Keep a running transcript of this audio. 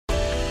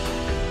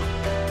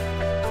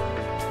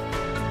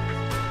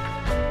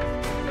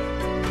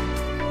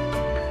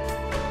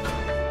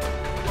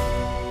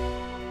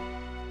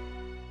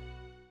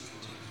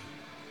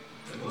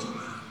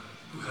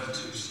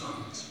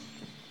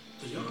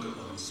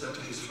said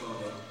to his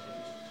father,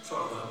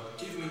 "Father,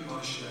 give me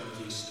my share of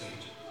the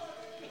estate."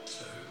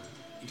 So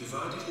he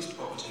divided his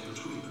property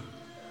between them.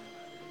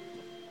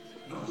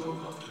 Not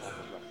long after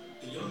that,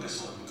 the younger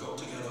son got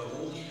together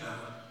all he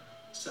had,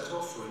 set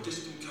off for a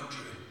distant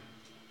country,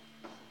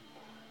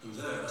 and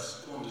there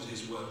squandered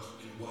his wealth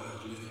in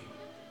wild living.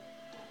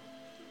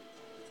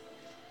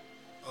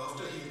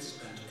 After he had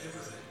spent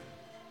everything,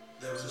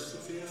 there was a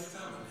severe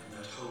famine in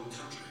that whole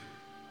country,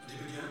 and he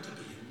began to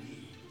be in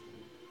need.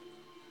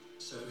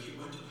 So he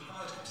went and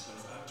hired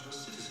himself out to a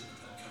citizen of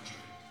that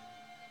country,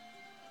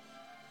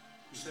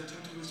 who sent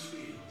him to his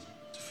fields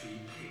to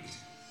feed pigs.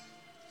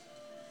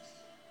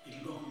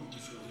 He longed to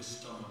fill his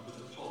stomach with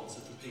the pods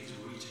that the pigs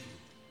were eating,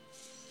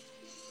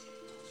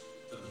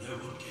 but no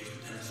one gave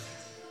him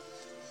anything.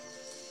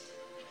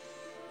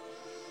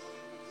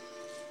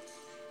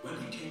 When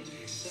he came to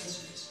his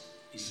senses,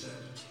 he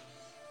said,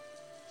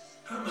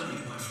 "How many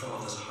of my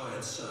father's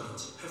hired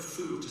servants have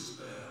food to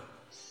spare,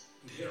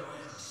 and here I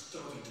am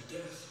starving to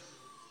death?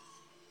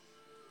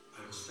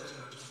 I will set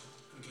out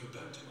and go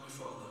back to my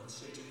father and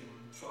say to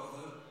him,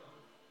 'Father,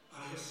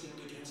 I have sinned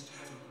against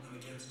heaven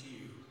and against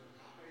you.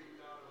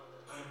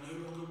 I am no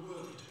longer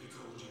worthy to be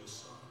called your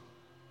son.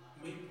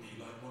 Make me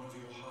like one of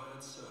your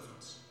hired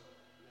servants.'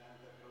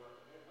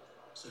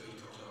 So he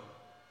got up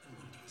and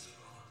went to his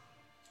father.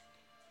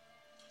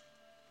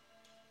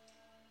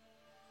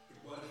 But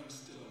while he was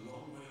still a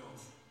long way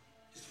off,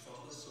 his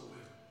father saw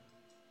him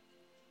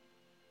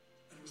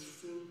and was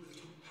filled with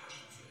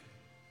compassion for him.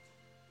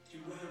 He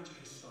ran to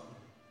his son,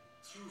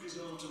 threw his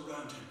arms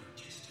around him and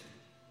kissed him.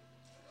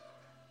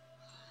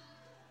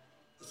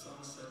 The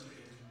son said to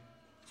him,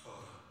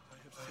 'Father,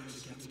 I have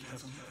sinned against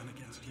heaven and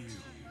against you.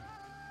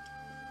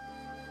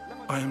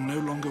 I am no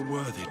longer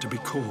worthy to be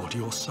called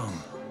your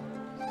son.'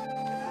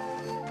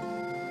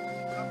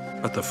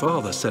 But the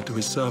father said to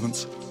his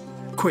servants,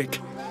 'Quick,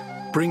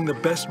 bring the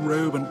best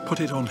robe and put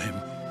it on him.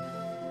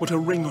 Put a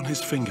ring on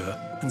his finger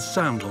and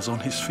sandals on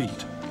his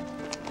feet.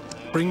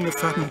 Bring the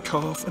fattened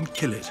calf and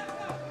kill it.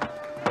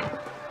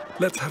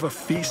 Let's have a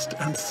feast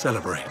and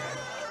celebrate.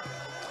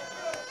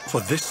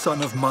 For this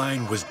son of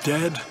mine was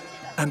dead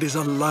and is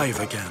alive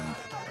again.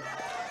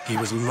 He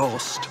was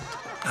lost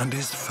and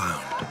is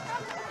found.'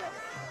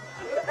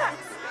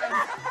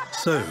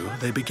 So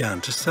they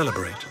began to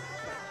celebrate.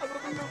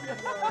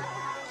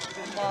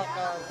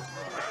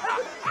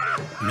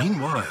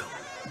 Meanwhile,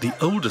 the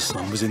older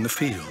son was in the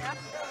field.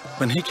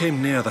 When he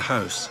came near the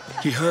house,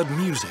 he heard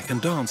music and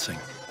dancing.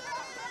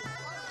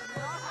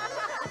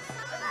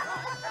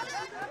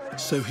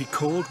 So he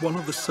called one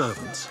of the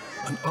servants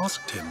and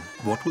asked him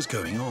what was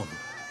going on.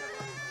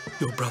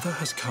 'Your brother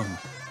has come,'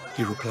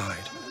 he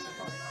replied.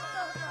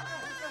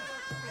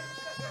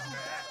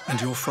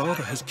 'And your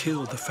father has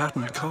killed the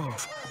fattened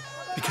calf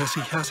because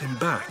he has him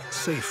back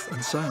safe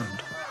and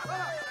sound.'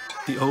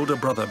 The older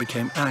brother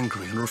became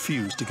angry and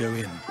refused to go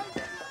in.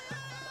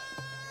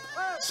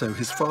 So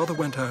his father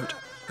went out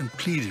and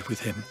pleaded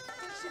with him.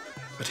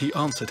 But he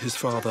answered his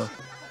father,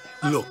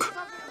 'Look,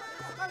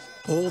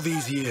 all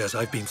these years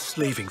I've been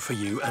slaving for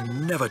you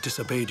and never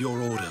disobeyed your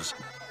orders.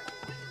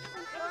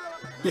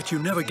 Yet you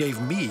never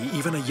gave me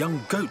even a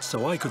young goat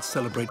so I could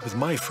celebrate with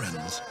my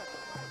friends.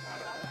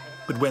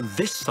 But when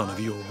this son of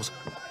yours,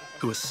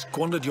 who has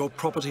squandered your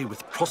property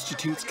with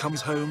prostitutes,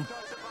 comes home,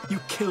 you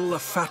kill a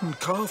fattened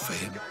calf for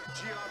him.'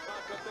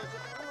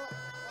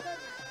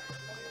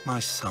 'My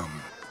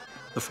son,'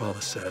 the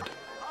father said,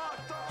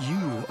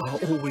 'you are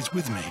always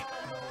with me,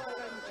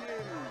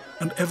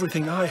 and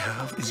everything I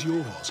have is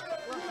yours.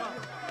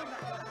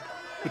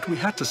 But we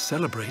had to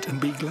celebrate and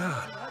be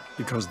glad,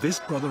 because this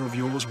brother of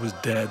yours was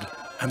dead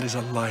and is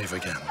alive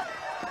again.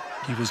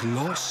 He was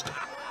lost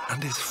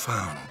and is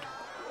found.'"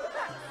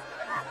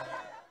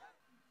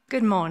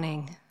 Good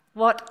morning.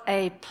 What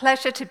a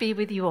pleasure to be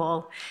with you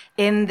all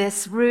in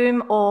this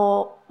room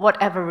or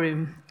whatever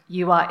room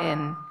you are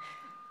in.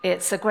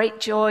 It's a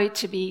great joy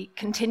to be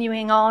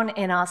continuing on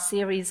in our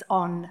series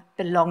on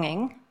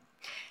belonging.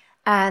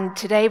 And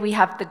today we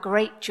have the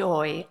great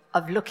joy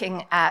of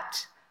looking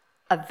at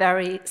a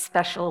very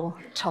special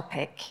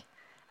topic,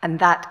 and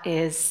that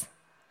is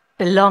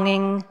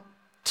belonging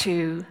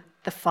to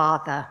the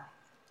Father.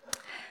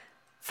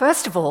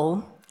 First of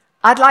all,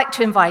 I'd like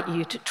to invite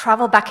you to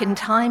travel back in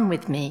time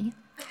with me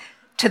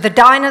to the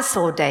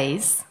dinosaur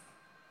days,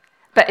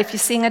 but if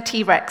you're seeing a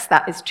T-Rex,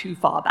 that is too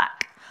far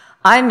back.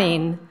 I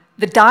mean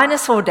the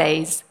dinosaur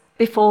days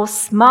before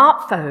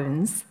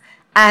smartphones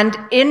and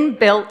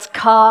inbuilt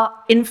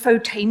car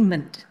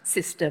infotainment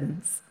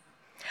systems.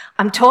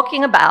 I'm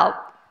talking about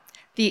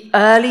the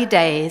early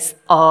days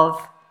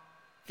of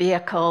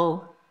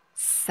vehicle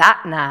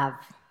sat-nav.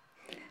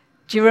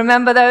 Do you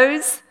remember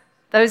those?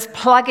 Those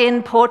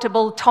plug-in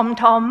portable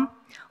TomTom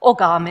or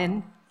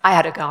Garmin? I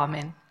had a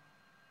Garmin.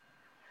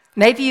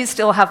 Maybe you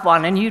still have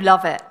one and you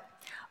love it,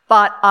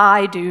 but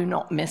I do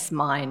not miss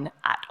mine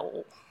at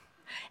all.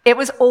 It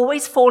was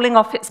always falling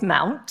off its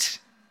mount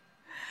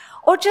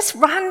or just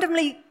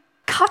randomly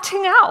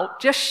cutting out,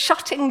 just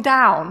shutting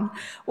down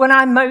when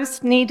I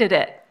most needed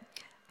it.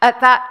 at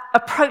that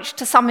approach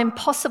to some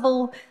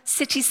impossible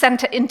city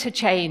centre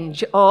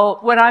interchange, or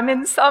when I'm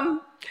in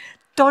some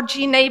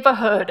dodgy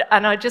neighbourhood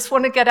and I just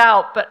want to get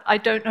out, but I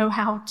don't know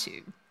how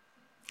to.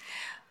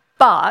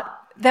 But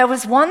there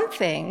was one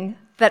thing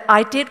that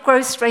I did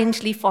grow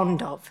strangely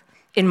fond of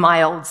in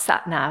my old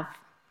sat-nav,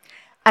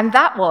 and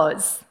that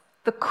was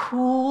the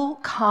cool,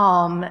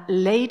 calm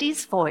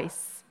lady's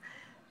voice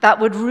that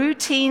would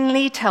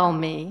routinely tell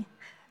me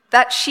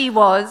that she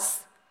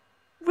was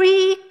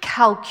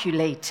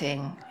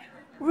recalculating,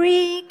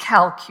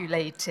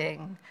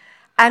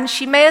 and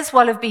she may as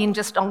well have been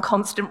just on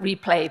constant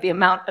replay the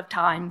amount of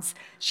times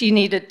she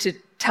needed to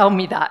tell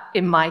me that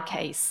in my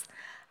case.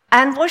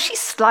 And was she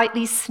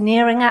slightly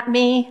sneering at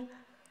me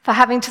for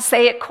having to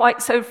say it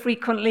quite so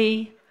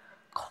frequently?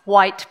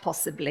 Quite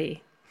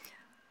possibly.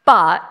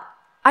 But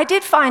I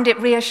did find it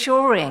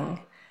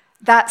reassuring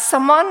that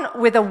someone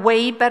with a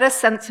way better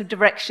sense of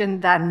direction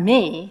than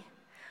me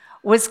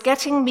was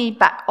getting me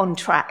back on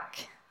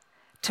track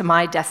to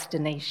my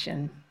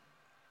destination.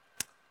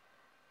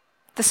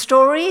 The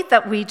story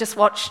that we just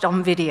watched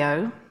on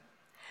video,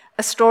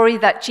 a story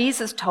that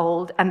Jesus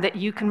told and that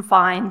you can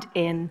find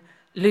in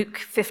Luke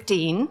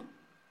 15,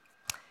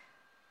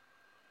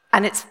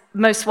 and it's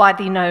most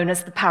widely known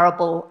as the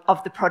parable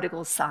of the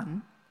prodigal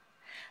son.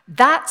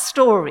 That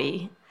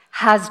story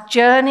has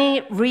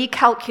journey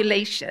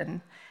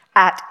recalculation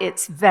at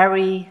its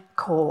very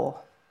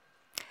core.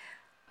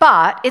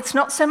 But it's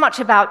not so much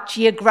about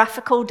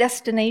geographical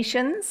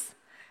destinations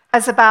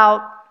as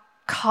about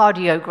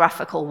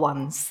cardiographical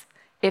ones,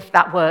 if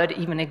that word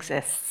even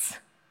exists.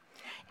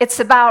 It's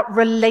about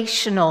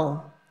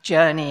relational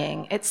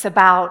journeying. It's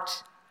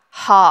about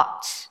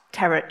heart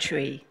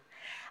territory.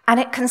 And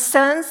it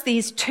concerns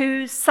these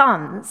two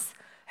sons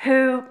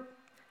who,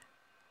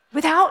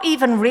 without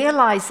even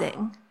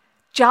realizing,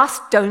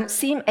 just don't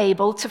seem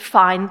able to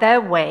find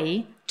their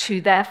way to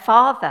their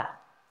father.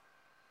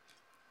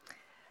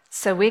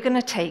 So we're going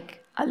to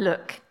take a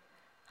look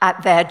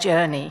at their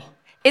journey.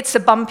 It's a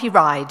bumpy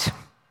ride.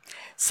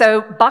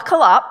 So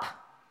buckle up,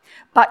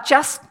 but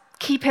just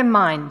keep in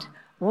mind,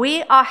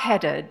 we are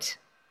headed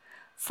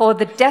for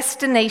the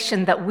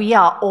destination that we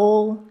are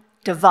all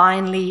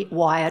divinely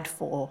wired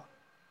for.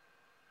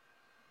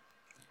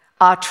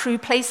 Our true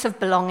place of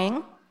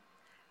belonging,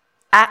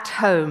 at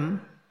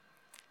home,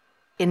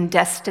 in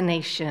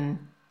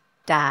destination,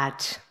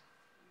 Dad.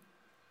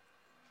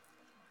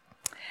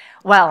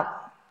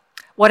 Well,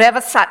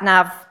 whatever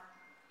sat-nav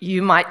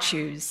you might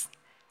choose,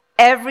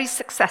 every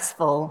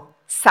successful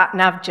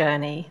sat-nav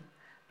journey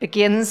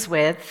begins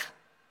with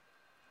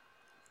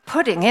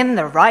putting in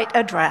the right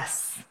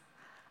address.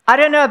 I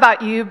don't know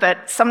about you,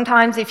 but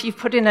sometimes if you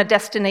put in a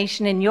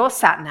destination in your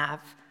sat-nav,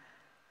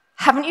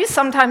 haven't you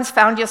sometimes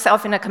found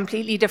yourself in a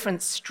completely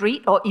different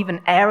street or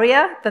even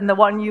area than the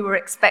one you were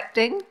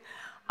expecting?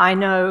 I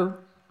know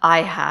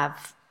I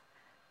have.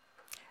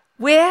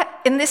 We're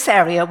in this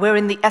area, we're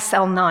in the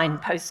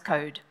SL9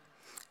 postcode,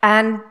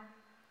 and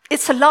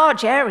it's a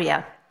large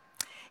area.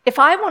 If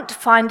I want to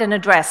find an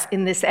address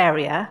in this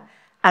area,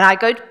 and I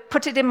go to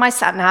put it in my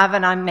sat-nav,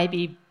 and I'm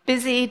maybe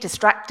busy,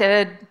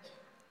 distracted,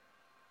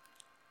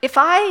 if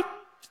I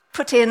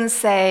put in,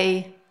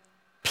 say,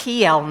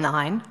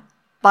 PL9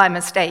 by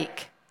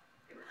mistake,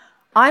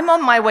 I'm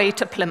on my way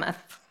to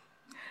Plymouth,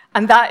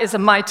 and that is a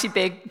mighty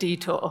big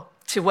detour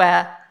to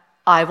where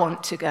I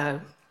want to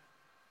go.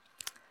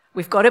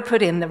 We've got to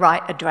put in the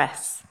right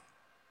address.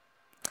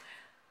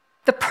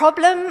 The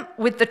problem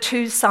with the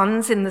two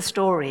sons in the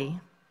story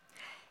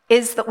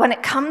is that when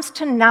it comes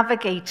to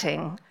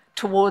navigating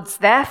towards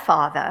their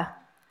father,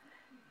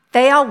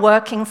 they are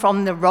working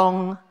from the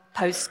wrong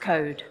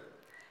postcode.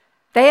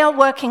 They are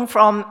working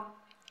from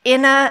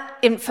inner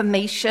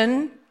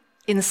information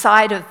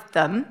inside of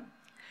them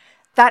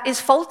that is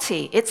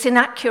faulty, it's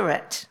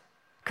inaccurate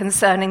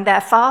concerning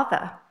their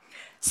father.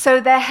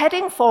 So they're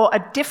heading for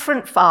a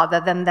different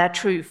father than their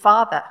true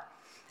father.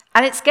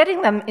 And it's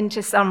getting them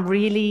into some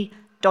really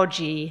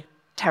dodgy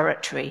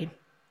territory.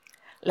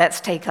 Let's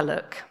take a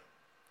look.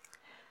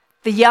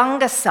 The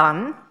younger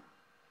son,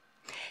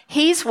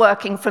 he's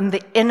working from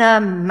the inner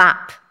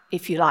map,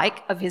 if you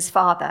like, of his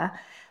father,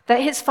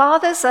 that his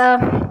father's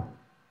a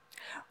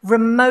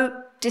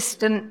remote,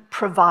 distant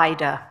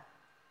provider.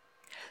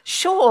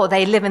 Sure,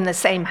 they live in the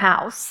same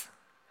house,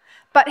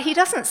 but he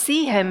doesn't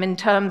see him in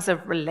terms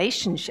of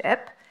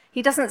relationship.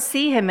 He doesn't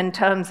see him in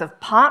terms of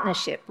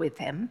partnership with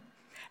him.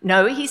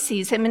 No, he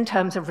sees him in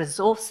terms of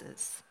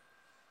resources,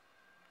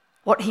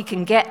 what he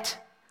can get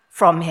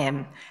from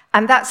him.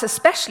 And that's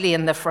especially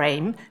in the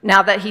frame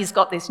now that he's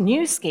got this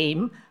new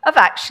scheme of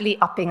actually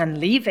upping and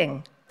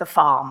leaving the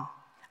farm.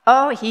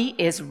 Oh, he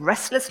is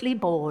restlessly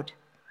bored.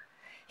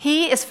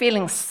 He is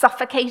feeling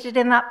suffocated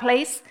in that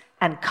place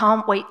and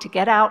can't wait to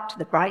get out to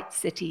the bright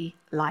city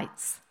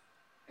lights.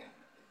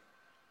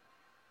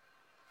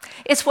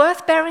 It's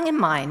worth bearing in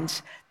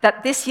mind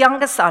that this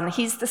younger son,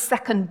 he's the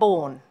second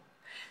born.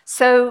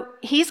 So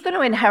he's going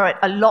to inherit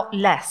a lot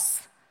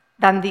less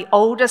than the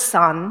older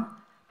son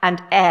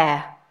and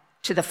heir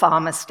to the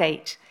farm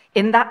estate.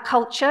 In that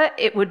culture,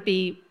 it would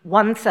be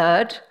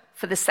 1/3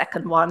 for the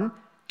second one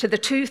to the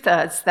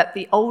 2/3 that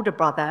the older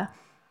brother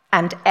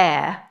and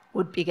heir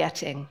would be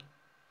getting.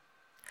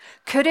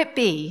 Could it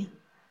be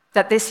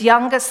that this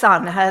younger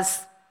son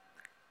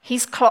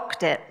he's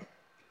clocked it?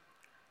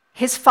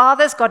 His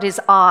father's got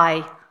his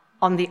eye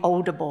on the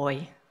older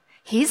boy.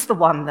 He's the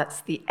one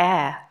that's the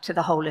heir to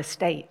the whole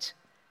estate.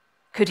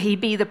 Could he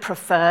be the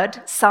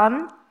preferred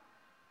son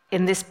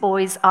in this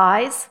boy's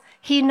eyes?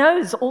 He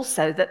knows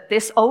also that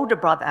this older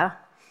brother,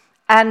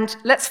 and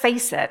let's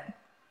face it,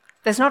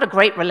 there's not a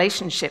great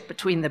relationship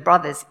between the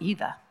brothers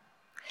either.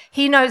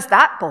 He knows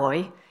that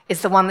boy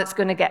is the one that's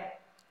going to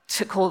get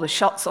to call the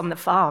shots on the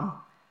farm.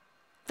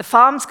 The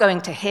farm's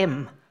going to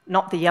him,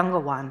 not the younger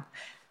one.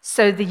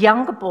 So the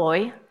younger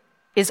boy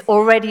is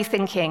already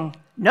thinking,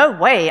 no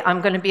way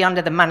I'm going to be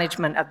under the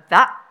management of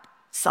that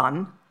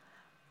son.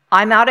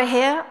 I'm out of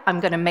here. I'm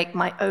going to make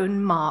my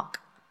own mark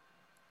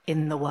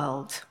in the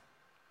world.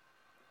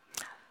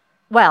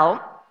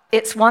 Well,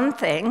 it's one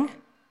thing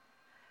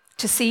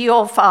to see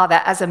your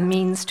father as a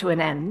means to an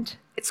end.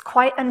 It's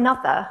quite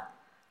another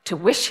to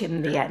wish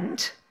him the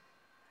end.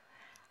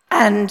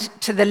 And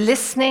to the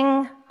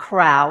listening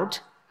crowd,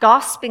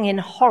 gasping in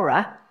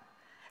horror,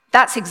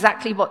 that's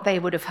exactly what they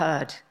would have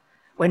heard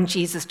when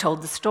Jesus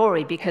told the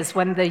story, because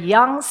when the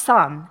young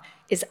son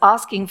is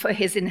asking for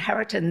his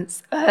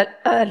inheritance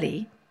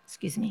early,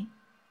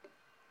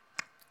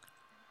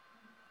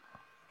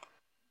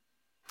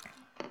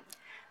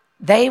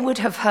 they would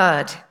have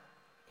heard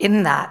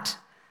in that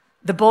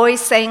the boy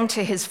saying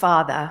to his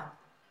father,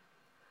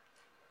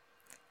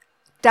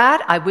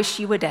 "Dad, I wish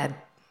you were dead.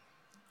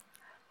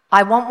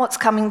 I want what's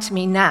coming to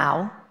me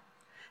now,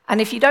 and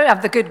if you don't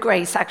have the good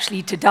grace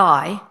actually to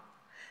die,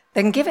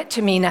 then give it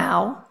to me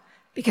now,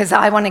 because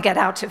I want to get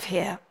out of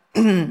here.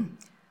 And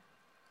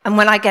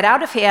when I get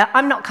out of here,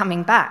 I'm not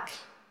coming back.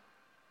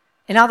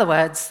 In other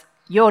words,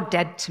 you're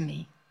dead to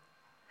me."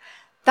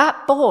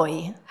 That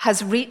boy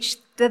has reached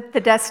the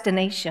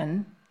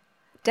destination,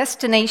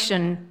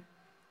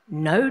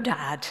 no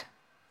dad.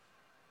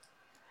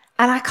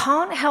 And I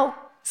can't help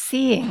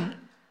seeing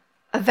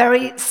a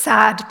very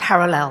sad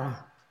parallel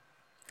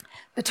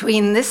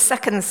between this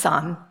second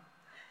son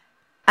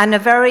and a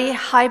very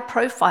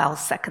high-profile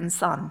second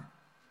son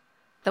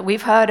that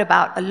we've heard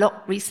about a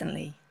lot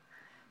recently,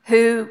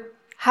 who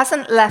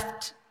hasn't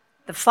left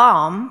the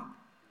farm,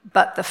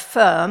 but the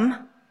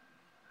firm,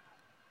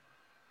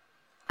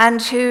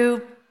 and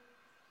who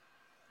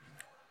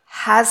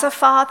has a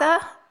father,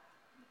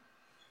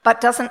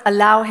 but doesn't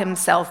allow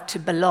himself to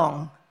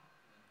belong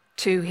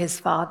to his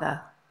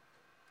father.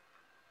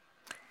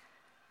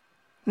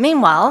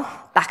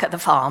 Meanwhile, back at the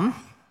farm,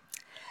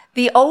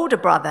 the older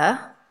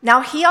brother,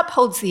 now he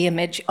upholds the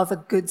image of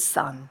a good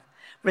son,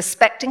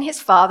 respecting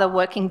his father,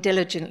 working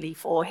diligently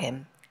for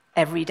him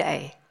every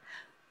day.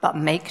 But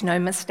make no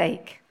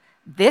mistake,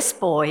 this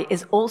boy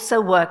is also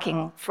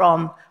working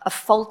from a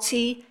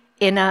faulty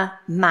inner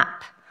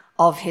map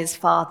of his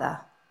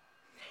father.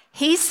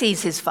 He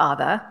sees his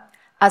father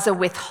as a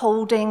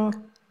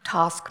withholding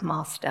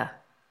taskmaster,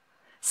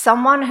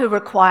 someone who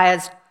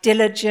requires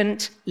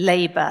diligent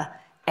labor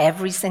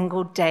every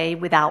single day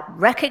without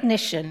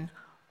recognition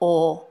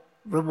or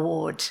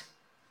reward.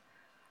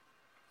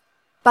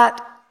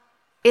 But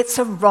it's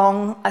a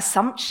wrong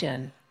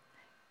assumption.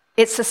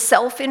 It's a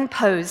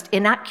self-imposed,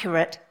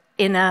 inaccurate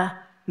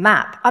inner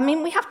map. I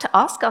mean, we have to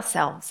ask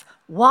ourselves,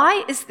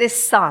 why is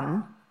this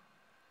son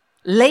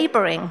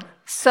laboring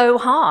so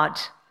hard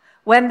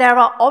when there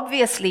are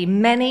obviously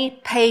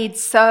many paid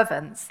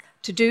servants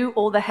to do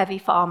all the heavy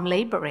farm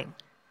laboring?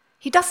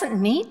 He doesn't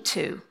need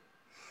to,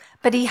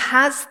 but he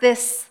has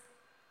this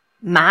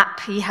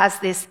map, he has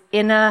this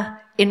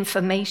inner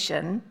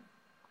information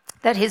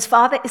that his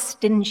father is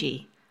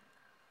stingy,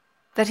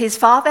 that his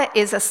father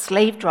is a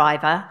slave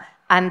driver,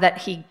 and that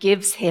he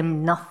gives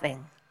him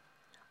nothing.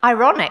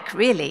 Ironic,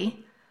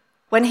 really,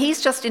 when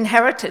he's just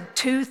inherited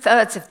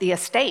 2/3 of the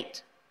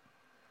estate.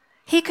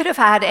 He could have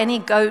had any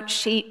goat,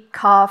 sheep,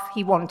 calf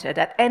he wanted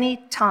at any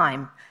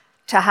time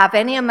to have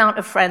any amount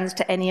of friends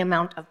to any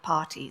amount of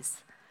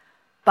parties.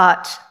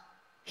 But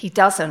he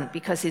doesn't,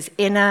 because his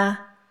inner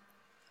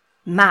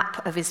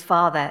map of his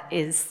father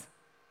is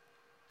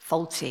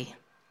faulty.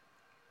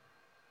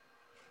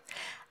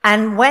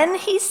 And when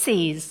he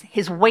sees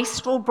his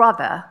wastrel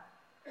brother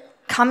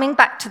coming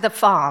back to the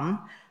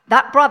farm,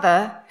 that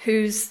brother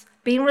who's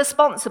been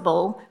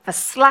responsible for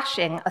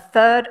slashing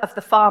 1/3 of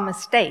the farm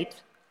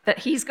estate that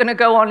he's going to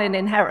go on and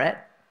inherit,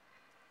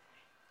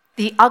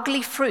 the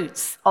ugly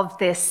fruits of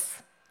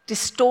this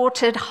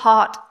distorted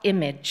heart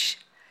image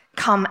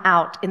come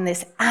out in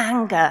this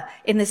anger,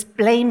 in this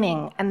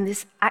blaming and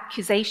this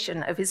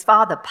accusation of his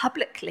father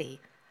publicly.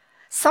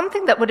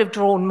 Something that would have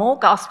drawn more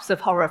gasps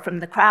of horror from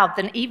the crowd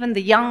than even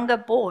the younger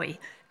boy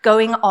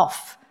going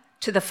off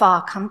to the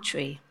far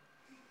country.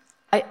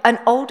 An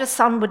older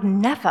son would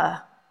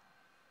never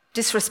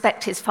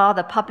disrespect his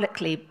father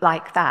publicly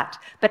like that,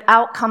 but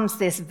out comes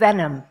this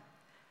venom.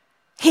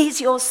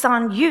 He's your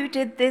son, you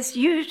did this,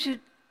 you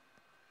did.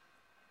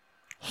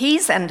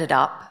 He's ended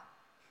up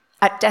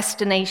at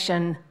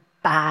destination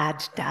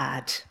bad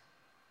dad.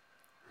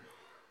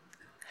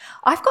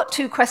 I've got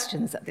two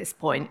questions at this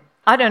point.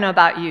 I don't know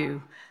about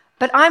you,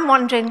 but I'm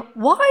wondering,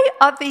 why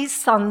are these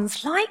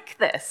sons like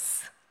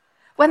this?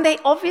 When they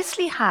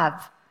obviously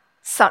have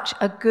such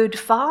a good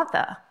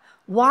father,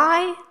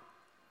 why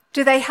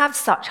do they have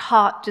such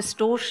heart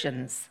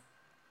distortions?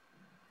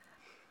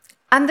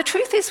 And the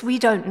truth is, we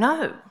don't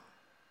know.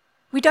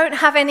 We don't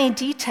have any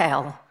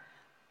detail.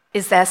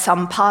 Is there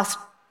some past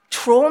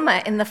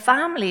trauma in the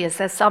family? Is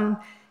there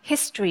some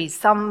history,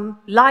 some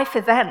life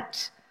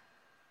event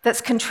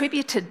that's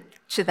contributed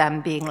to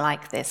them being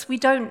like this? We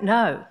don't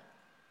know.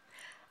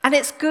 And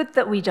it's good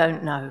that we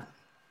don't know.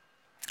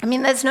 I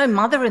mean, there's no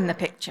mother in the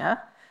picture.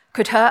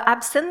 Could her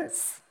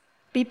absence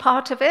be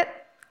part of it?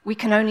 We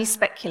can only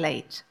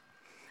speculate.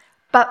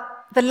 But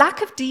the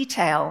lack of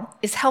detail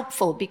is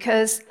helpful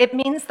because it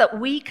means that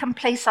we can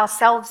place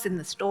ourselves in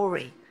the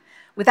story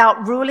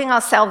without ruling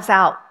ourselves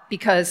out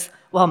because,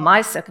 well,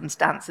 my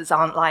circumstances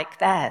aren't like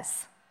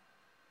theirs.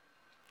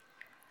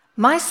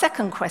 My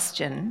second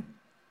question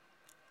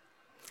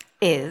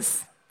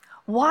is,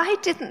 why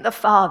didn't the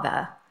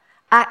father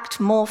act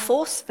more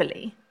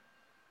forcefully?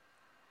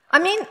 I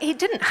mean, he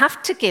didn't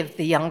have to give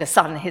the younger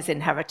son his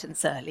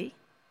inheritance early.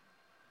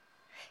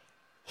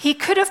 He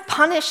could have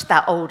punished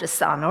that older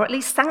son, or at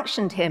least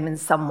sanctioned him in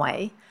some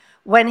way,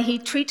 when he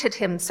treated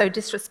him so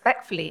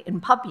disrespectfully in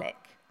public.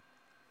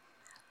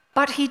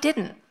 But he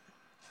didn't.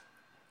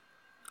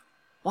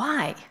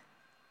 Why?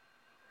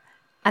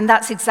 And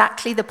that's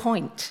exactly the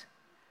point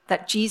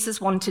that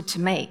Jesus wanted to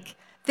make.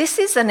 This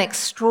is an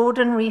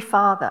extraordinary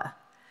father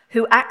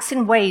who acts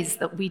in ways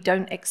that we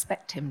don't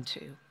expect him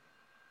to.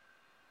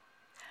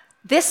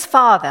 This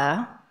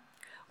father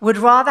would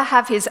rather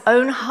have his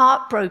own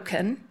heart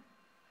broken,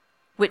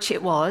 which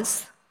it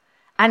was,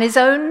 and his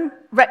own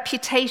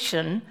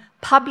reputation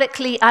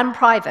publicly and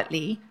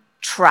privately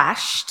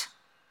trashed,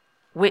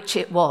 which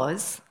it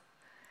was,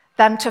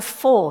 than to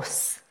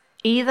force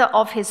either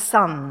of his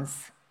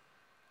sons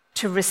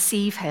to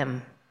receive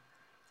him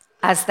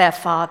as their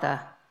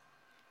father,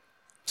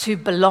 to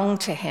belong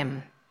to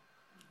him.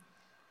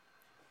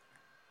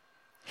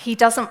 He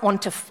doesn't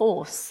want to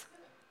force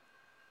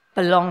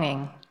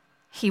belonging.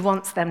 He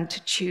wants them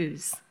to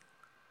choose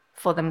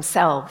for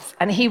themselves.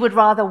 And he would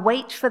rather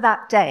wait for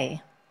that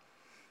day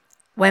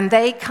when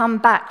they come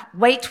back,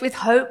 wait with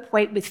hope,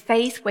 wait with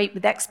faith, wait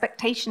with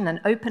expectation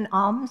and open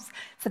arms,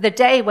 for the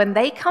day when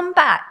they come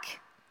back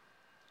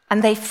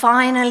and they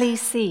finally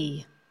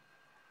see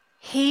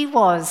he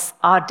was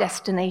our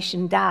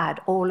destination dad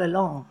all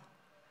along,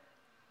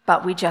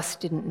 but we just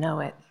didn't know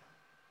it.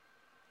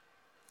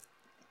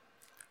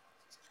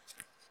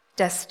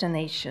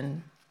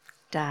 Destination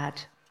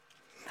dad.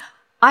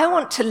 I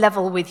want to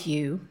level with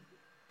you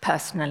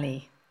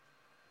personally.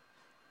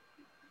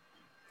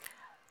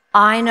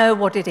 I know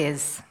what it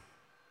is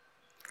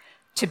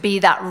to be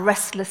that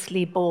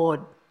restlessly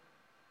bored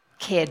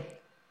kid,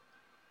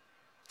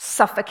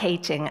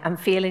 suffocating and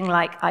feeling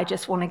like I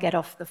just want to get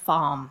off the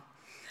farm,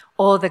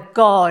 or the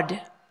God,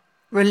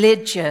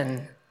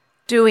 religion,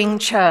 doing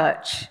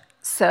church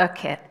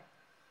circuit.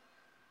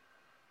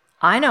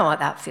 I know what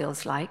that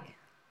feels like.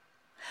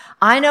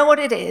 I know what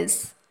it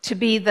is to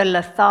be the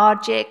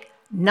lethargic,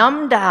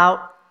 numbed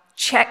out,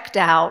 checked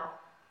out,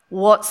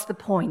 what's the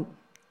point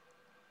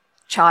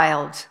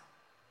child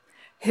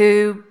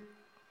who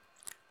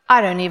I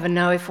don't even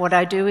know if what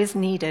I do is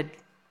needed.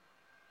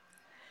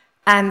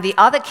 And the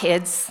other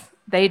kids,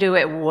 they do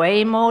it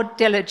way more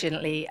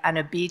diligently and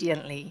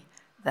obediently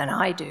than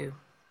I do.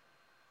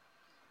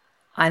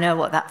 I know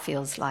what that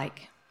feels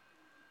like.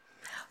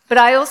 But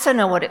I also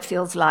know what it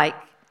feels like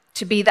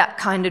to be that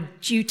kind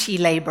of duty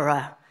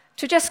laborer,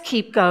 to just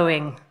keep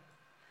going,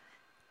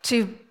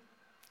 to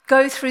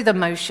go through the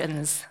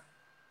motions.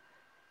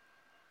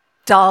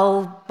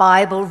 Dull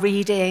Bible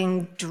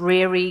reading,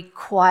 dreary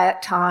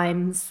quiet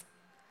times,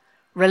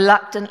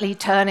 reluctantly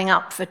turning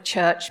up for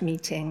church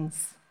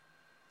meetings.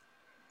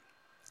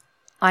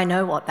 I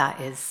know what that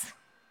is.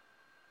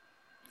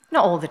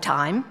 Not all the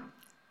time.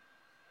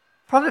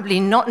 Probably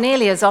not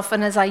nearly as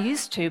often as I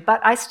used to, but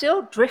I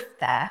still drift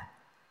there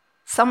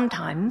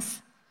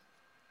sometimes.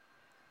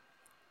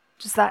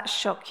 Does that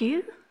shock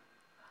you?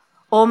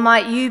 Or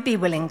might you be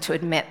willing to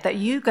admit that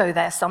you go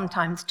there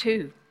sometimes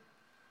too?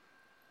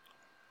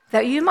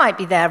 That you might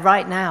be there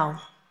right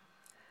now,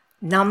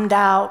 numbed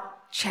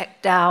out,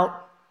 checked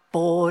out,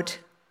 bored,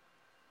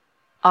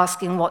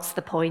 asking what's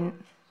the point?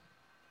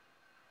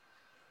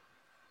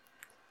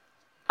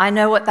 I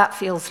know what that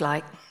feels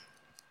like.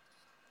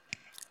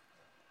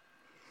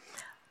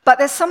 But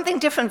there's something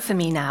different for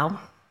me now.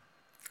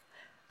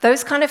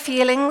 Those kind of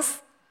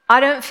feelings, I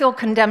don't feel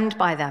condemned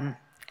by them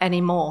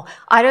anymore.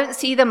 I don't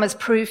see them as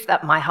proof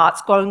that my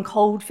heart's grown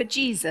cold for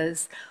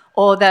Jesus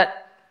or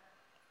that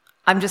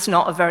I'm just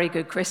not a very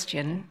good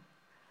Christian.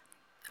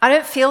 I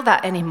don't feel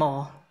that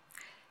anymore.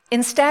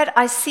 Instead,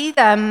 I see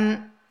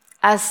them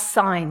as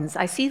signs.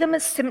 I see them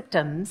as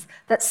symptoms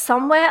that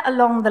somewhere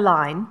along the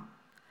line,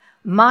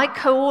 my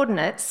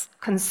coordinates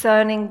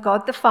concerning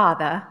God the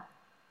Father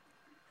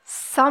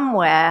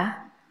somewhere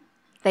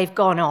they've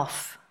gone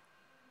off.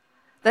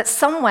 That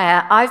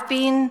somewhere I've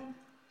been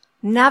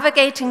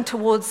navigating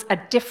towards a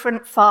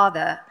different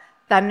father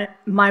than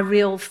my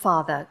real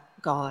father,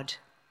 God.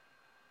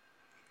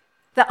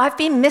 That I've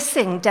been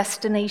missing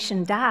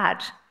Destination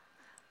Dad.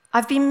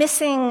 I've been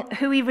missing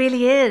who he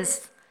really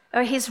is,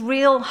 or his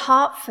real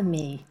heart for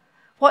me,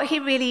 what he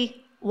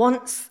really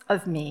wants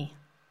of me.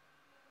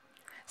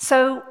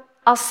 So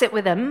I'll sit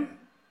with him,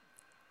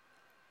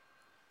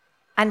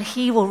 and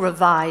he will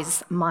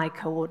revise my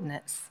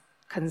coordinates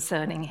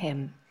concerning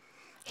him.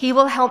 He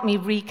will help me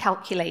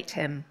recalculate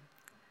him.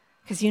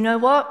 Because you know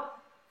what?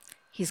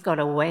 He's got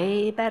a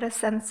way better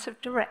sense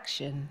of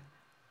direction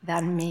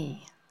than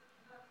me.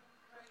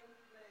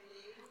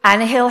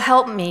 And he'll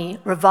help me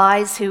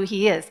revise who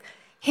he is.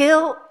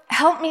 He'll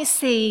help me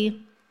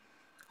see,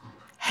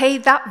 hey,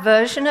 that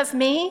version of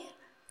me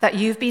that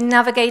you've been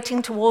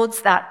navigating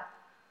towards, that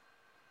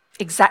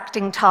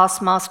exacting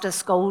taskmaster,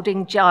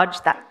 scolding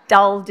judge, that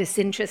dull,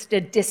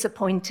 disinterested,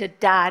 disappointed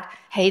dad,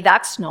 hey,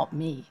 that's not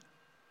me.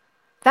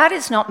 That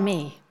is not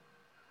me.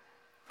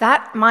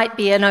 That might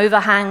be an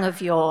overhang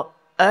of your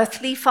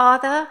earthly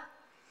father.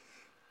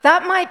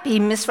 That might be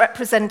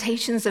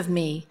misrepresentations of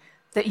me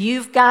that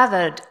you've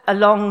gathered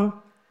along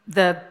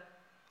the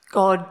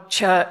God,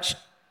 church,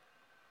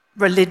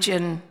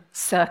 religion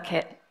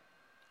circuit.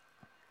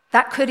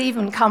 That could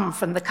even come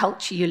from the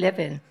culture you live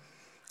in.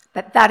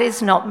 But that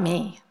is not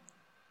me.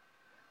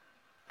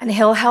 And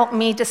he'll help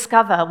me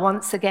discover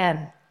once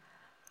again,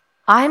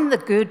 I'm the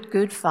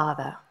good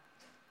father.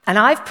 And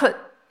I've put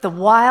the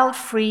wild,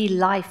 free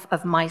life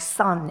of my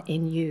son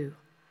in you.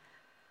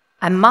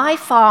 And my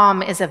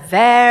farm is a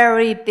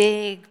very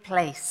big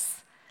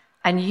place.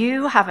 And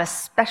you have a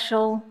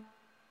special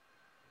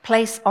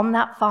place on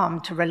that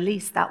farm to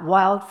release that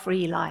wild,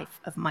 free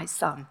life of my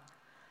son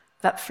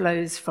that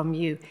flows from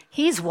you.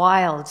 He's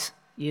wild,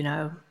 you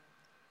know,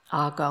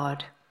 our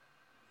God.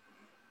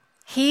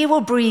 He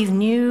will breathe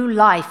new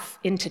life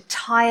into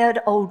tired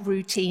old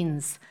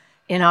routines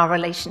in our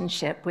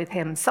relationship with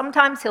him.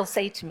 Sometimes he'll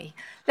say to me,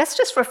 let's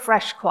just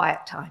refresh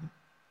quiet time.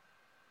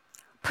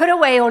 Put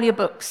away all your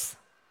books.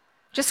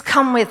 Just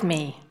come with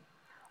me.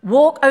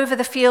 Walk over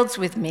the fields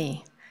with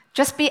me.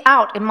 Just be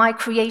out in my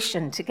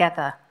creation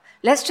together.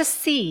 Let's just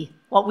see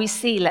what we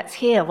see. Let's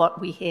hear what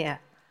we hear.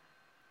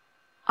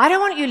 I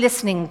don't want you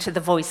listening to the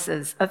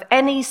voices of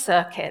any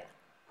circuit.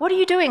 What are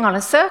you doing on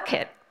a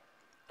circuit?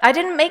 I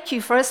didn't make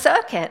you for a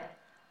circuit.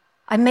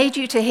 I made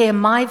you to hear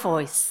my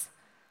voice,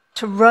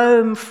 to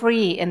roam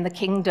free in the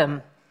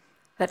kingdom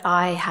that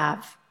I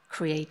have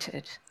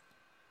created.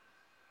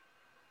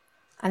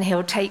 And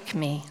he'll take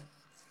me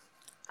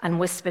and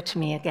whisper to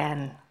me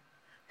again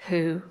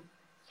who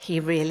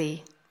he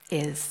really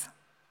is.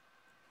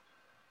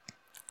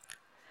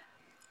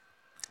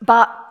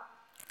 But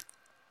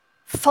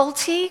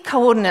faulty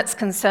coordinates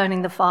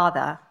concerning the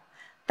father,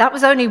 that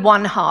was only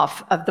one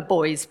half of the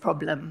boys'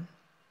 problem.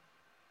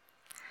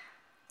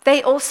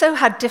 They also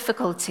had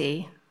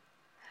difficulty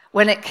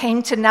when it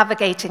came to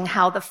navigating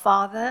how the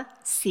father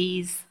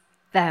sees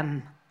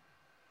them,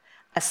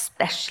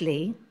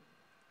 especially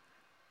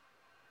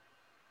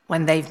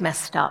when they've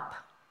messed up.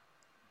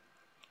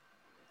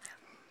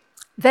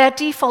 Their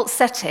default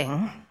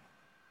setting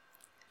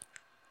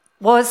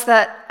was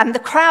that, and the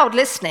crowd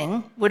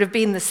listening would have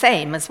been the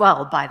same as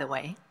well, by the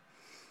way,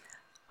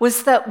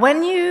 was that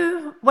when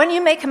you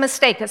make a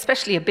mistake,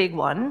 especially a big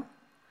one,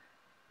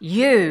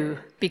 you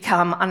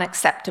become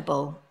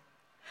unacceptable.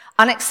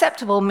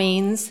 Unacceptable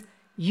means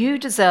you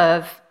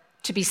deserve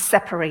to be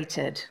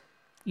separated.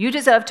 You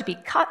deserve to be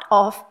cut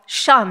off,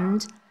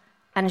 shunned,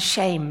 and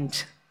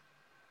shamed.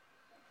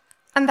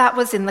 And that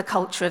was in the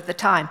culture of the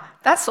time.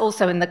 That's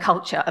also in the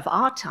culture of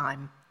our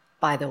time,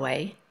 by the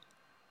way.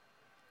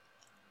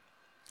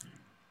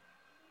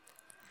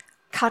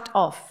 Cut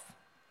off,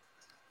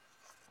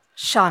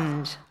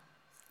 shunned,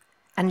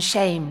 and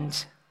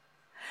shamed.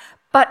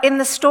 But in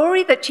the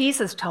story that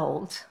Jesus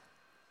told,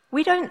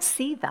 we don't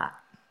see that.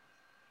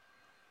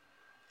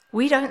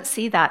 We don't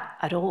see that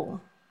at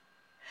all.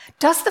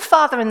 Does the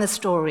father in the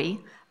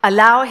story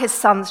allow his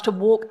sons to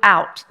walk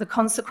out the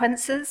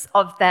consequences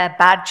of their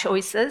bad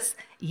choices?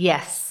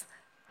 Yes,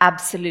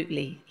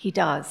 absolutely, he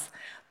does.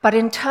 But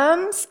in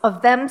terms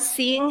of them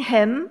seeing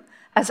him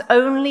as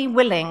only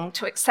willing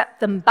to accept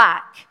them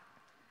back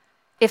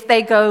if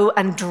they go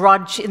and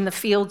drudge in the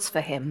fields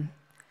for him,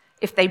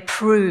 if they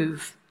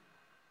prove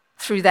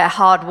through their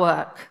hard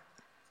work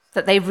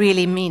that they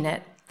really mean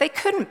it, they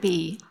couldn't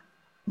be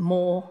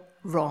more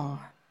wrong.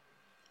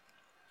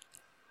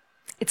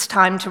 It's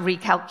time to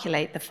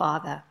recalculate the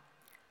father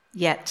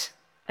yet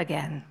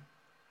again.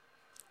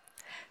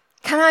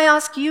 Can I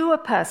ask you a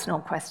personal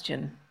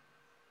question?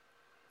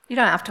 You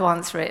don't have to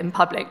answer it in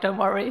public, don't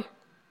worry.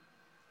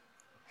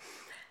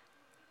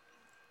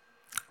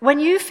 When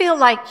you feel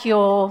like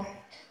you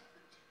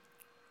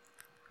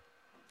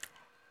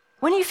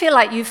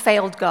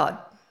failed God,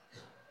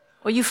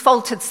 or you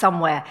faltered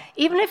somewhere,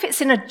 even if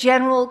it's in a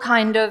general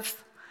kind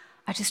of,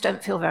 I just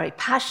don't feel very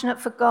passionate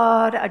for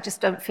God, I just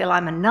don't feel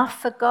I'm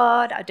enough for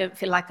God, I don't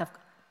feel like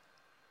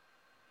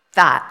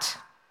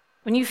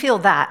when you feel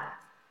that,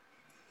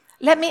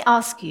 let me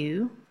ask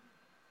you,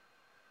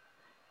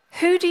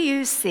 who do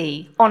you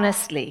see,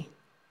 honestly,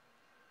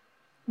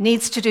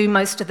 needs to do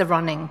most of the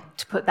running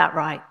to put that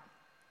right?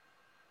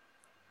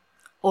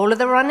 All of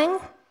the running?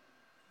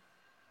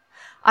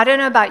 I don't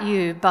know about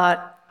you,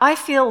 but I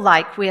feel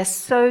like we are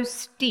so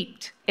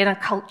steeped in a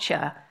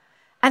culture,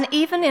 and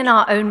even in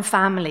our own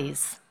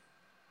families,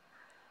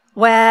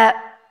 where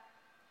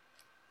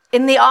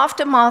in the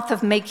aftermath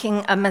of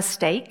making a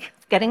mistake,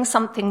 getting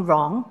something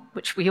wrong,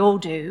 which we all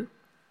do,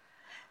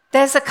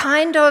 there's a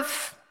kind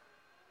of,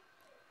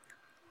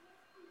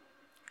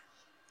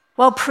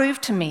 well,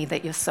 prove to me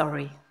that you're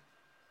sorry.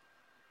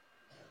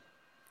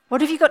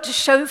 What have you got to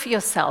show for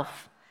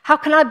yourself? How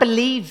can I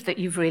believe that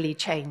you've really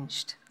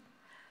changed?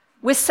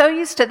 We're so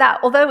used to that,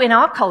 although in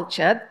our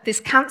culture, this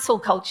cancel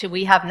culture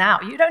we have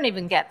now, you don't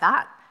even get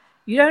that.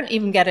 You don't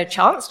even get a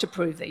chance to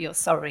prove that you're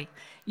sorry.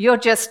 You're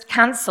just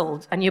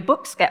cancelled and your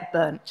books get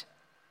burnt.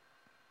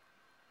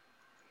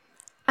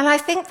 And I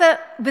think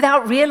that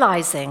without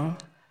realizing,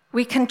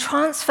 we can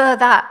transfer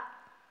that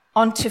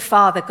onto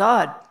Father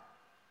God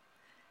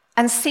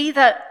and see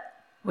that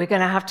we're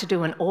going to have to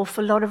do an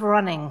awful lot of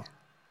running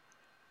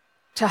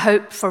to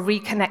hope for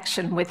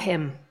reconnection with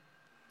Him,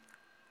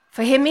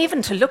 for Him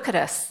even to look at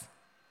us.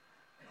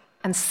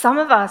 And some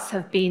of us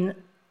have been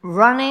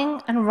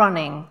running and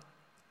running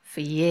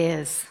for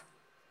years.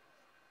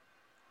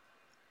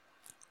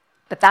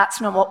 But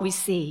that's not what we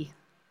see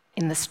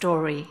in the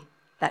story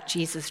that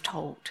Jesus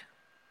told.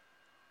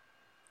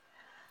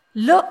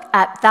 Look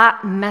at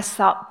that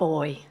mess-up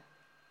boy.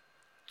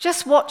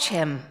 Just watch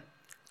him.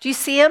 Do you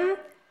see him?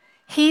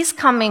 He's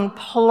coming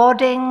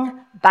plodding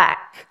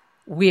back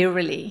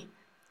wearily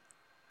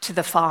to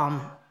the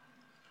farm.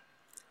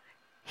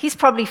 He's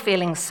probably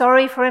feeling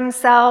sorry for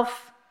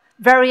himself,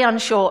 very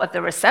unsure of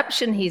the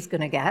reception he's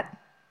going to get.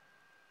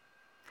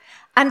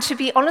 And to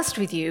be honest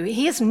with you,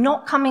 he is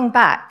not coming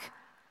back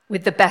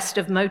with the best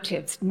of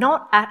motives,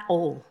 not at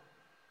all.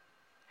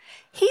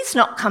 He's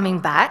not coming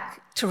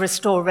back to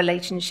restore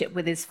relationship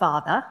with his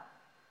father.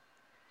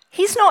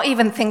 He's not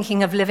even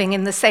thinking of living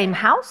in the same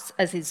house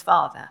as his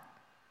father.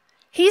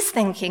 He's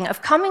thinking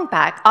of coming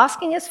back,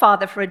 asking his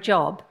father for a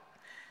job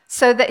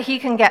so that he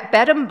can get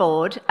bed and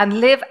board and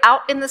live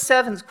out in the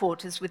servants'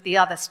 quarters with the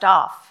other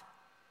staff.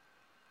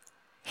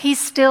 He's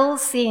still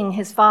seeing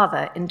his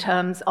father in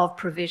terms of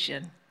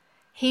provision.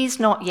 He's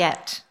not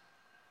yet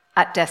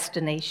at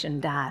destination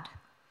dad.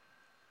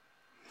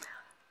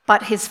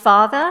 But his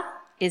father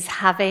is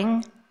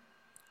having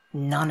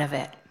none of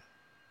it.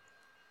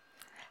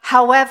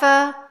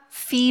 However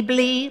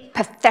feebly,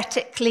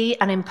 pathetically,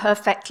 and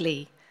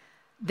imperfectly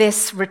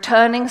this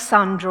returning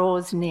son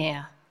draws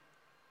near,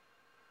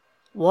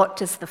 what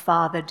does the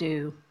father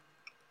do?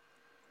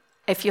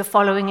 If you're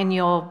following in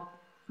your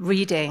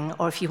reading,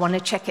 or if you want to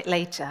check it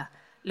later,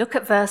 look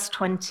at verse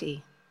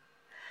 20.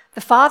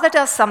 The father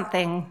does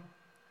something,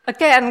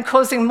 again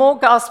causing more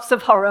gasps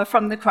of horror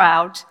from the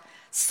crowd,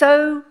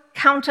 so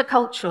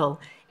countercultural,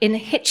 in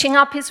hitching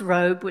up his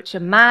robe, which a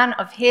man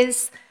of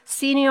his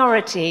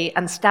seniority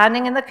and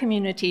standing in the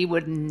community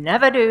would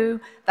never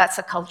do. That's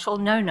a cultural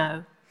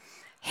no-no.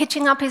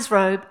 Hitching up his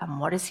robe, and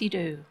what does he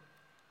do?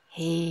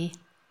 He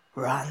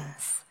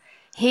runs.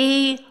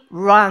 He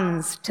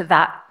runs to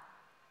that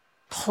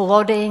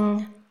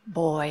plodding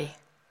boy.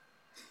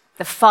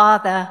 The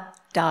father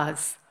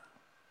does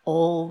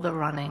all the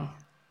running.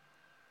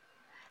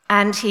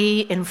 And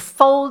he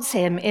enfolds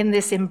him in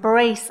this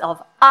embrace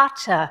of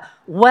utter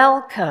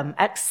welcome,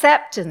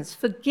 acceptance,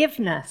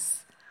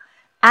 forgiveness,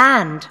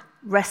 and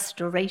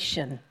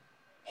restoration.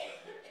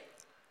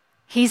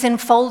 He's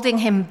enfolding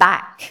him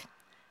back.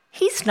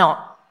 He's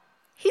not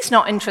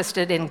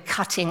interested in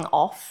cutting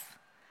off,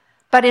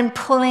 but in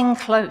pulling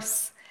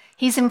close.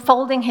 He's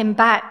enfolding him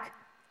back.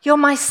 You're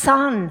my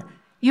son.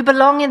 You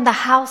belong in the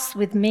house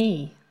with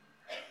me.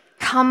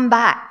 Come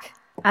back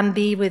and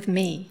be with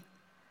me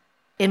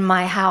in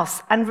my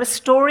house, and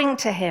restoring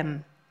to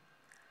him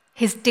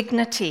his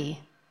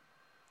dignity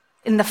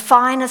in the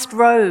finest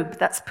robe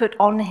that's put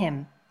on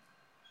him.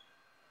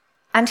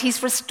 And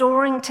he's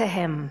restoring to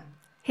him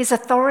his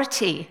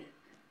authority.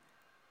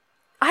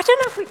 I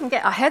don't know if we can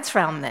get our heads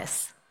around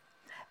this.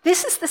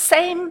 This is the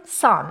same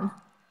son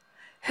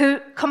who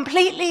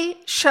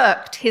completely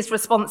shirked his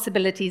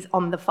responsibilities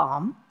on the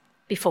farm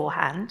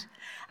beforehand,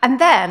 and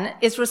then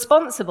is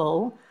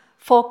responsible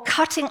for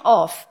cutting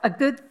off a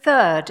good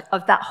third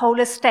of that whole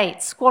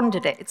estate,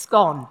 squandered it, it's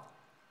gone.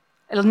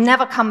 It'll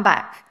never come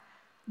back.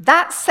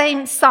 That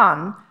same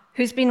son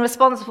who's been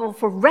responsible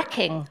for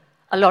wrecking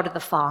a lot of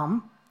the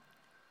farm,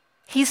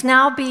 he's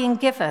now being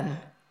given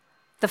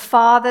the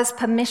father's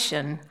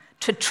permission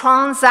to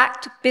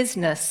transact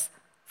business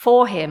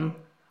for him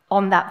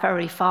on that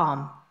very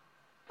farm.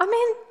 I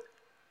mean,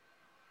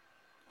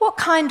 what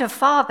kind of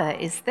father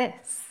is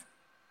this?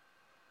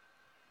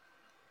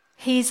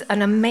 He's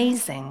an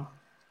amazing,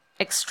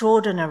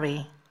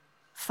 extraordinary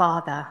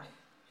father,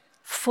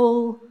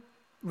 full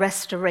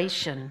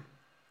restoration.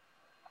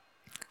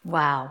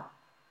 Wow.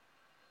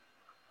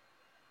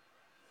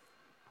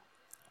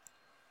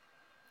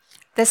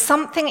 There's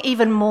something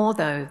even more,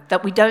 though,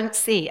 that we don't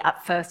see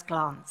at first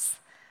glance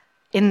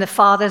in the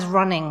father's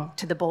running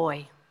to the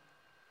boy.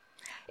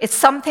 It's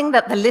something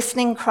that the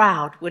listening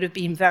crowd would have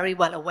been very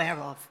well aware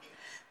of.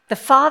 The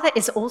father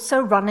is also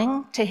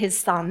running to his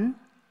son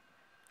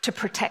to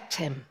protect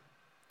him.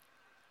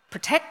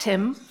 Protect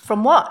him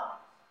from what?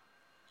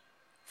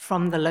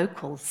 From the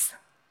locals.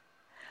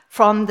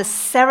 From the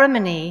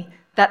ceremony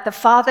that the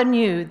father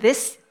knew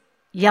this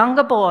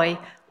younger boy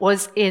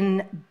was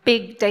in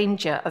big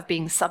danger of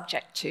being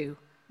subject to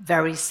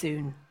very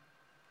soon.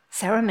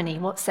 Ceremony,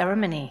 what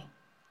ceremony?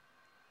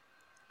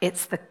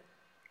 It's the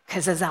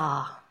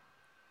kezazah.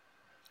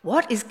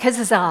 What is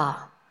kezazah?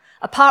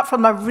 Apart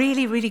from a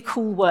really, really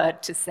cool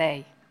word to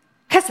say.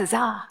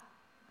 Kezazah.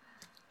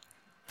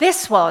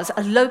 This was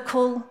a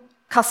local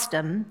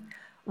custom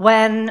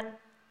when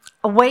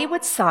a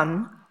wayward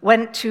son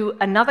went to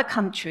another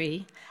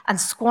country and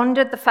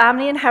squandered the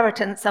family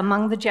inheritance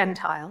among the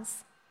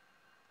Gentiles.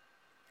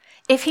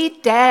 If he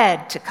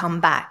dared to come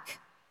back,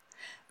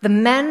 the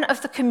men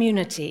of the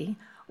community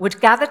would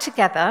gather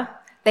together,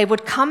 they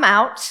would come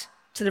out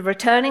to the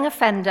returning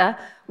offender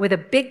with a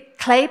big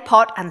clay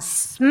pot and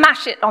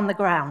smash it on the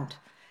ground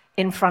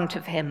in front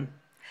of him.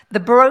 The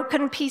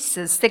broken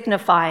pieces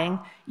signifying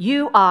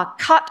you are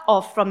cut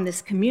off from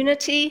this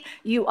community,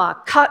 you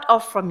are cut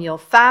off from your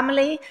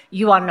family,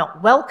 you are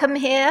not welcome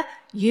here,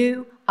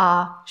 you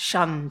are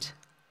shunned.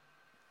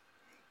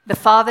 The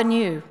father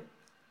knew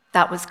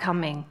that was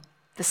coming.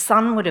 The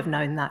son would have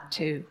known that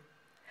too.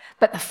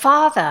 But the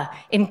father,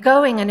 in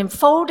going and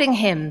enfolding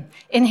him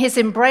in his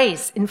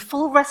embrace, in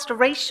full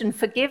restoration,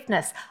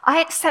 forgiveness, I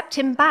accept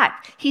him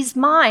back. He's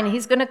mine.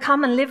 He's going to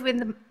come and live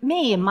with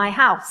me in my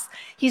house.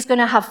 He's going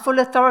to have full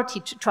authority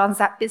to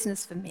transact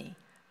business for me.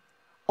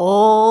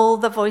 All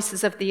the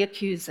voices of the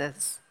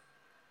accusers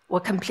were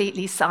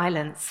completely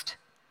silenced,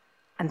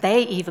 and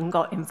they even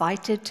got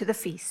invited to the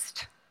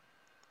feast.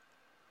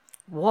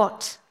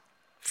 What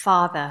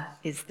father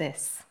is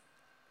this?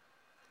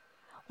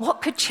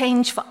 What could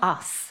change for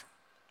us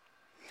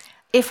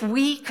if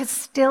we could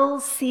still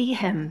see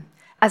him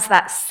as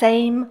that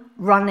same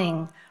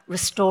running,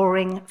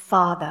 restoring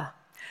father?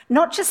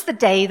 Not just the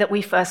day that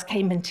we first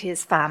came into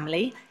his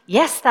family,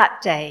 yes,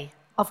 that day,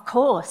 of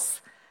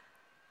course,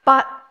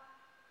 but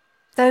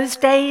those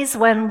days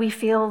when we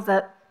feel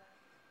that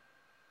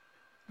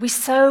we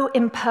so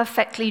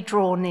imperfectly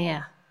draw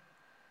near,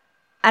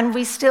 and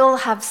we still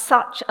have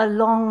such a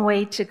long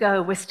way to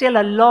go. We're still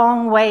a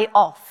long way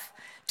off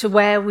to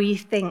where we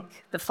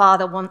think the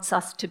Father wants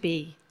us to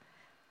be.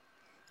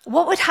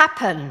 What would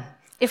happen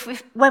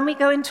if when we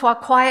go into our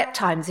quiet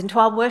times, into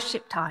our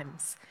worship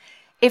times,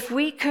 if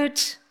we could,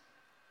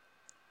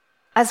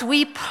 as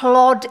we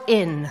plod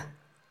in,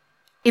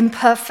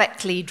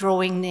 imperfectly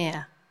drawing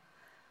near,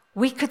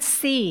 we could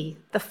see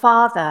the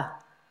Father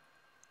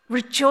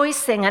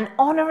rejoicing and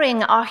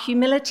honoring our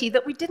humility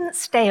that we didn't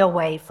stay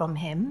away from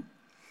him.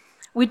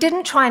 We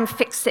didn't try and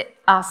fix it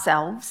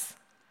ourselves,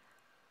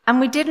 and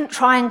we didn't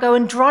try and go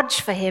and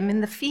drudge for him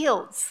in the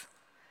fields,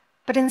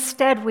 but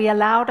instead we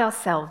allowed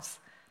ourselves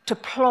to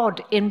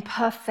plod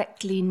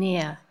imperfectly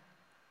near,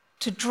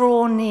 to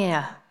draw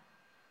near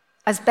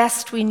as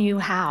best we knew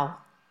how,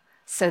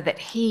 so that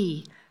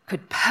he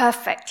could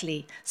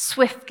perfectly,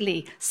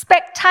 swiftly,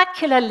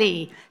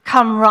 spectacularly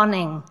come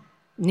running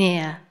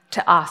near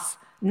to us.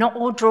 Not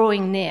all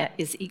drawing near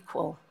is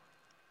equal.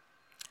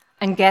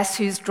 And guess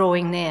whose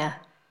drawing near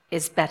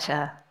is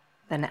better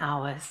than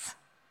ours?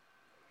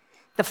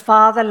 The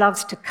Father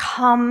loves to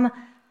come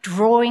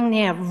drawing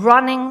near,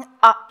 running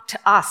up to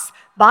us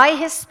by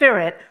his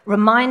Spirit,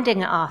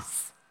 reminding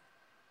us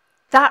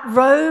that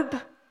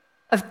robe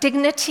of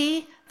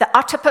dignity, the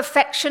utter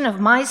perfection of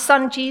my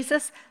son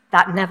Jesus,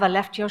 that never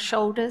left your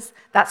shoulders,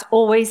 that's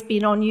always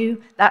been on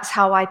you, that's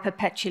how I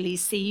perpetually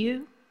see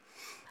you.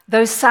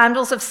 Those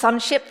sandals of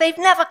sonship, they've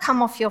never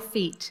come off your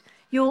feet.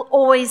 You'll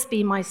always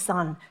be my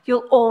son,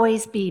 you'll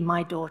always be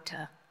my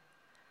daughter.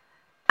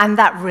 And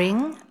that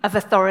ring of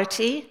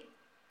authority,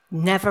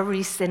 never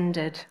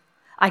rescinded.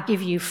 I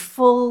give you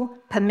full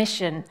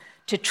permission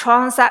to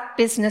transact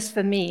business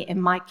for me in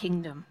my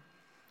kingdom,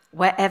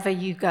 wherever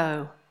you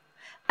go.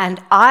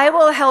 And I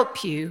will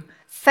help you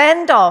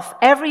fend off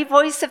every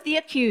voice of the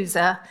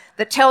accuser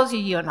that tells you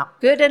you're not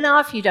good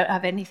enough, you don't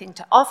have anything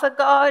to offer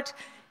God,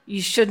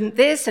 you shouldn't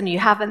this and you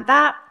haven't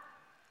that.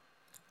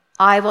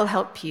 I will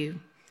help you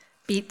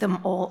beat them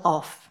all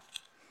off.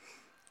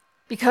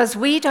 Because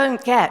we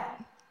don't get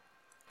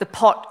the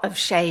pot of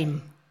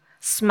shame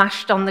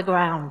smashed on the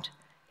ground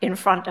in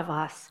front of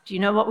us. Do you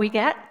know what we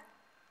get?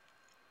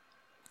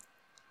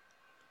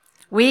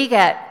 We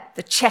get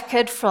the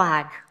checkered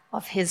flag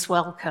of his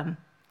welcome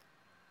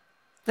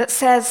that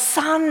says,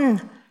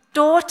 son,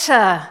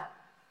 daughter,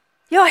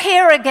 you're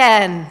here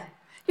again.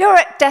 You're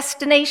at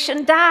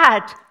Destination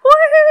Dad.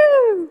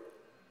 Woohoo!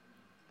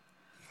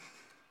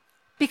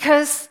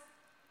 Because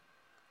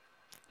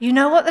you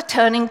know what the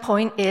turning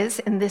point is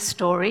in this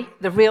story,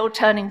 the real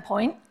turning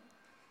point?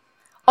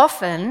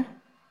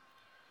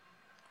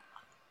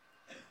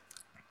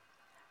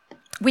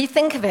 We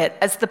think of it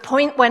as the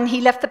point when he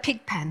left the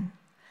pig pen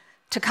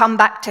to come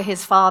back to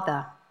his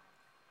father.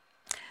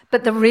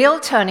 But the real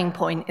turning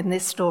point in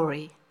this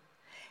story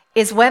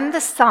is when the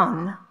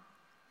son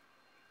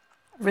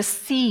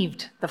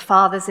received the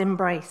father's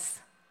embrace,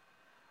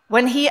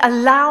 when he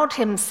allowed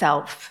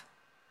himself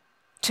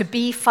to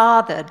be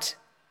fathered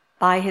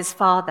by his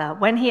father,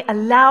 when he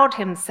allowed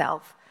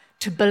himself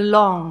to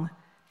belong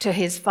to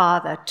his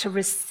father, to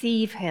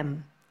receive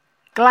him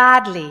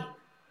gladly,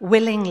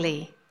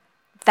 willingly.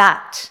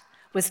 That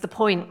was the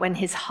point when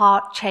his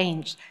heart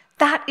changed.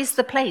 That is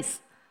the place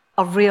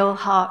of real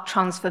heart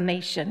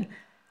transformation.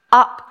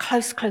 Up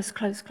close, close,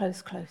 close,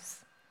 close, close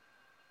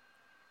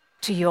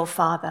to your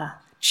father,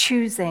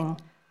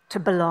 choosing to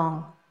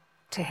belong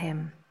to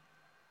him.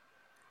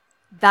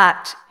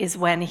 That is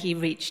when he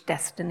reached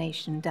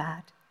destination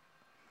dad.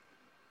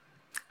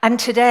 And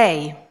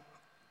today,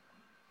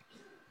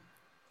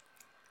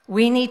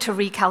 we need to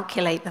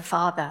recalculate the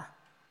father.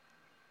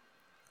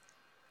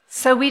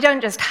 So we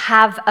don't just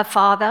have a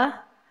father,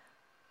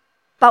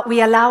 but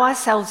we allow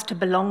ourselves to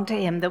belong to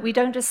him, that we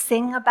don't just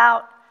sing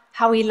about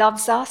how he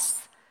loves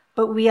us,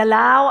 but we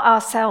allow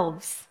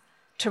ourselves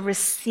to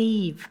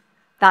receive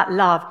that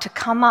love, to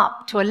come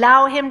up, to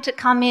allow him to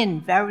come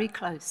in very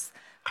close,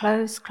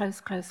 close,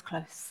 close, close,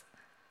 close,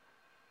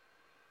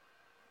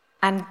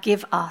 and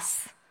give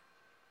us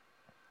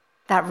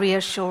that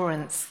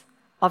reassurance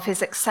of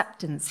his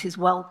acceptance, his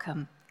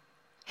welcome,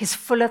 his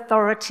full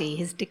authority,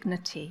 his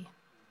dignity.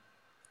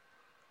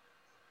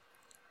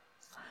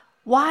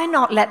 Why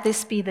not let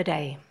this be the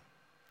day,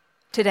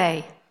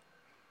 today,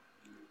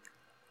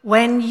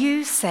 when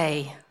you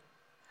say,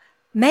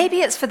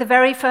 maybe it's for the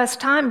very first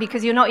time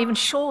because you're not even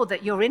sure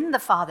that you're in the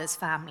Father's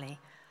family,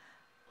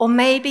 or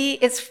maybe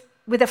it's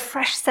with a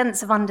fresh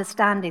sense of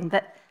understanding,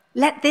 that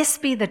let this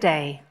be the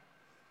day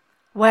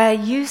where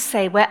you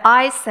say, where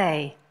I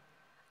say,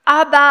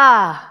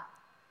 Abba,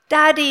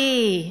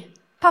 Daddy,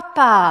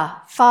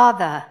 Papa,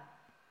 Father,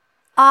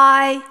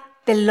 I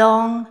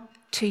belong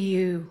to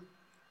you.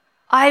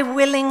 I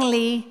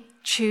willingly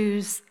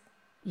choose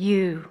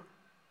you.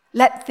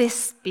 Let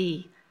this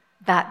be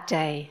that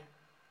day.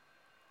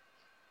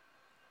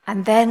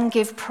 And then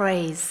give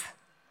praise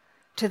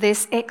to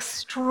this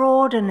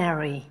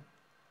extraordinary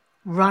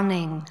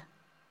running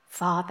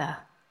Father.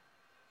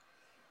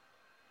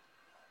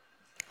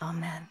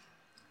 Amen.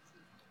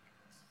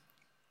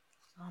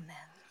 Amen.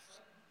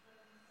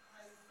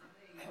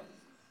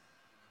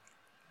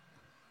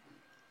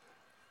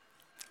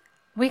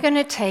 We're going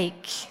to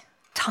take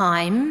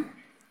time.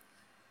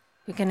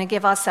 We're going to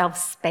give ourselves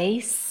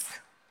space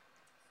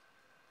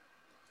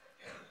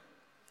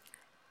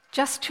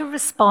just to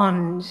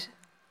respond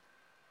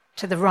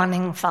to the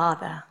running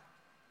Father.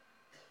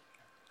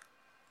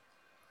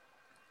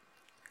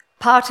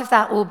 Part of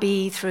that will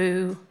be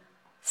through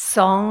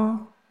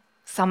song.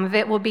 Some of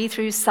it will be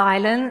through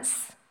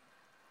silence.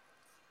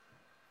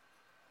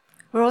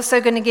 We're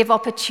also going to give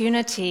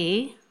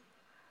opportunity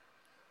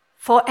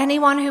for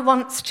anyone who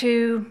wants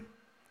to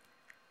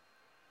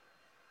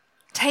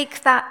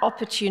take that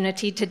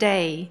opportunity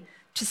today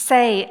to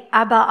say,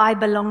 Abba, I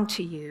belong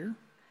to you.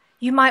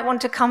 You might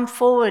want to come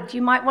forward.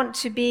 You might want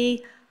to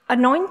be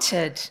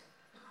anointed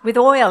with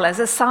oil as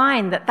a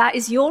sign that that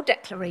is your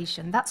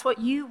declaration. That's what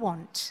you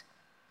want.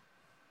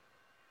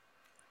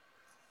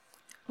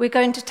 We're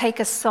going to take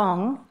a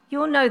song.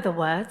 You'll know the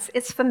words.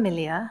 It's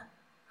familiar.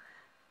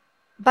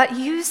 But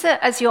use it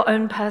as your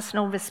own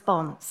personal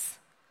response.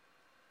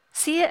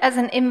 See it as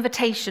an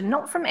invitation,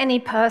 not from any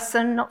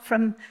person, not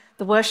from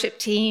the worship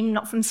team,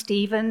 not from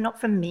Stephen,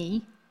 not from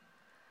me,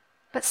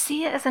 but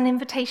see it as an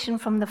invitation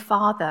from the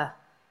Father,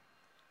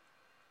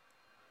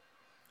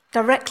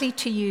 directly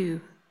to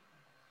you.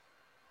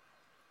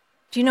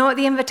 Do you know what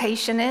the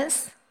invitation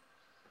is?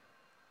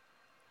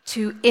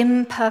 To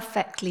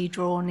imperfectly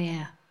draw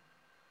near,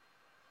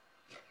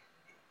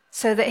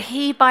 so that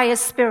he, by his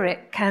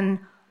Spirit,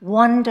 can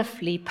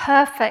wonderfully,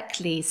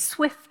 perfectly,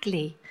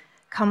 swiftly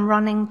come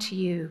running to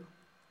you.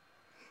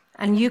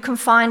 And you can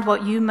find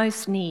what you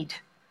most need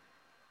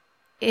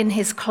in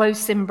his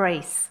close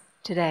embrace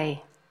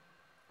today.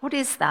 What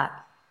is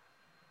that?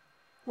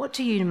 What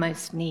do you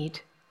most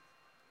need?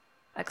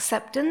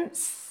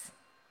 Acceptance?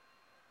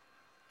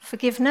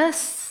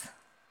 Forgiveness?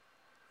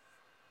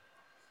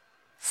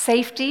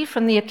 Safety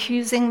from the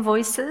accusing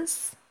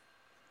voices?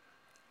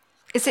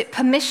 Is it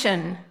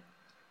permission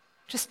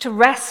just to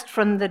rest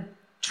from the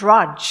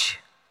drudge?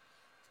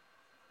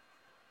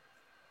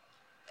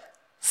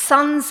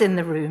 Sons in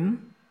the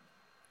room,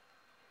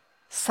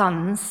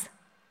 sons,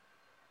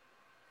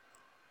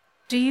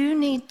 do you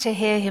need to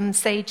hear him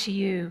say to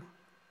you,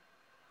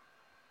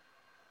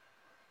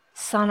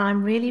 son,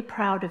 I'm really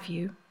proud of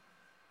you.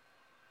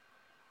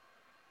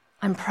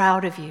 I'm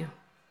proud of you.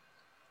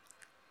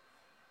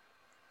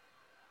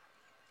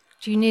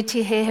 Do you need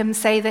to hear him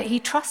say that he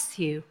trusts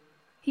you?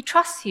 He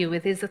trusts you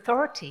with his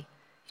authority.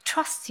 He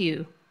trusts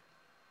you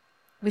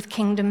with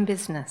kingdom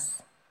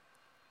business.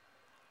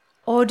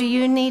 Or do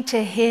you need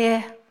to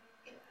hear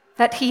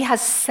that he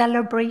has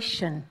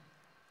celebration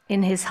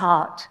in his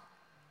heart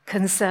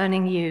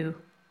concerning you.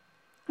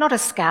 Not a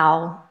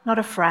scowl, not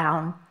a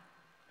frown,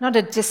 not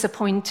a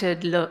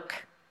disappointed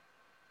look.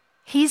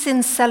 He's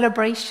in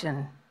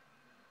celebration.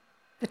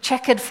 The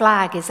checkered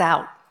flag is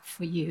out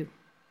for you.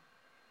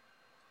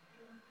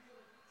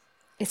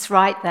 It's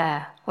right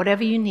there,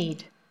 whatever you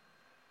need,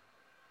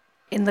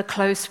 in the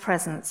close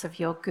presence of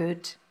your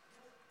good,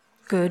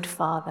 good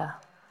Father.